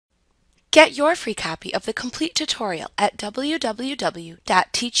Get your free copy of the complete tutorial at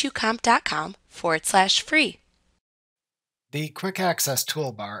www.teachucomp.com/free. The Quick Access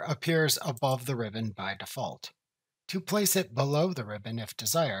toolbar appears above the ribbon by default. To place it below the ribbon if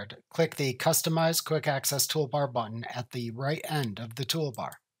desired, click the Customize Quick Access Toolbar button at the right end of the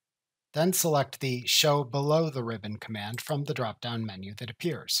toolbar. Then select the Show Below the Ribbon command from the drop-down menu that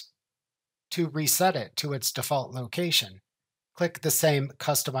appears. To reset it to its default location, click the same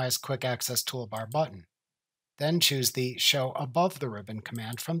Customize Quick Access Toolbar button. Then choose the Show Above the Ribbon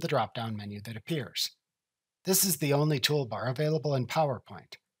command from the drop-down menu that appears. This is the only toolbar available in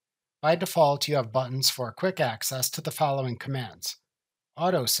PowerPoint. By default, you have buttons for quick access to the following commands: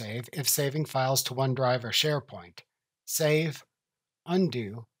 Autosave if saving files to OneDrive or SharePoint, Save,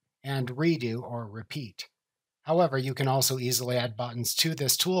 Undo, and Redo or Repeat. However, you can also easily add buttons to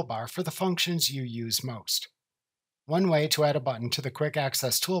this toolbar for the functions you use most. One way to add a button to the Quick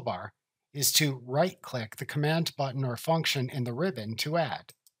Access toolbar is to right-click the command button or function in the ribbon to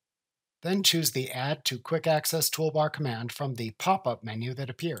add. Then choose the Add to Quick Access Toolbar command from the pop-up menu that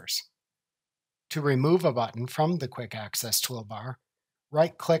appears. To remove a button from the Quick Access toolbar,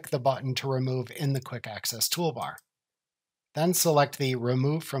 right-click the button to remove in the Quick Access toolbar. Then select the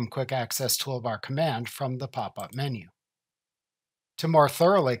Remove from Quick Access Toolbar command from the pop-up menu. To more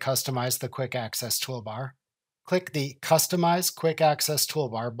thoroughly customize the Quick Access toolbar, click the Customize Quick Access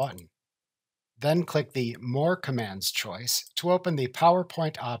Toolbar button. Then click the More Commands choice to open the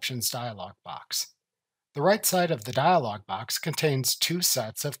PowerPoint Options dialog box. The right side of the dialog box contains two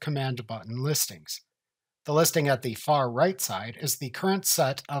sets of command button listings. The listing at the far right side is the current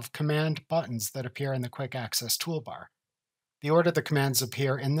set of command buttons that appear in the Quick Access toolbar. The order the commands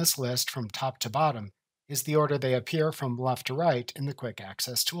appear in this list from top to bottom is the order they appear from left to right in the Quick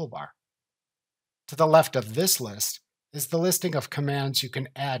Access toolbar. To the left of this list is the listing of commands you can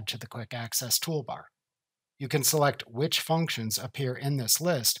add to the Quick Access toolbar. You can select which functions appear in this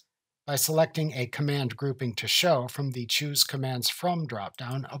list by selecting a command grouping to show from the Choose Commands From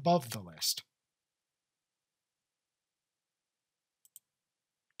drop-down above the list.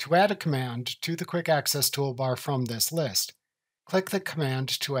 To add a command to the Quick Access toolbar from this list, click the command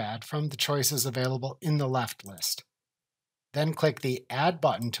to add from the choices available in the left list. Then click the Add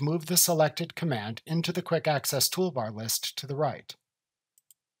button to move the selected command into the Quick Access toolbar list to the right.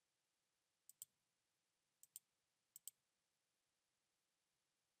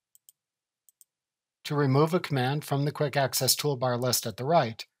 To remove a command from the Quick Access toolbar list at the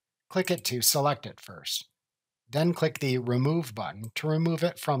right, click it to select it first. Then click the Remove button to remove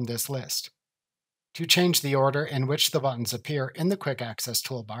it from this list. To change the order in which the buttons appear in the Quick Access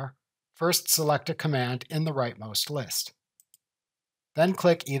toolbar, first select a command in the rightmost list. Then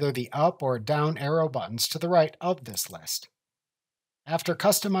click either the up or down arrow buttons to the right of this list. After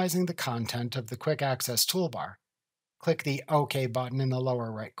customizing the content of the Quick Access toolbar, click the OK button in the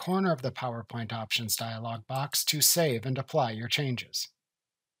lower right corner of the PowerPoint Options dialog box to save and apply your changes.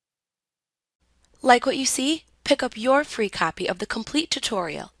 Like what you see? Pick up your free copy of the complete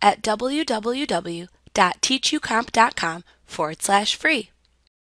tutorial at www.teachucomp.com/free.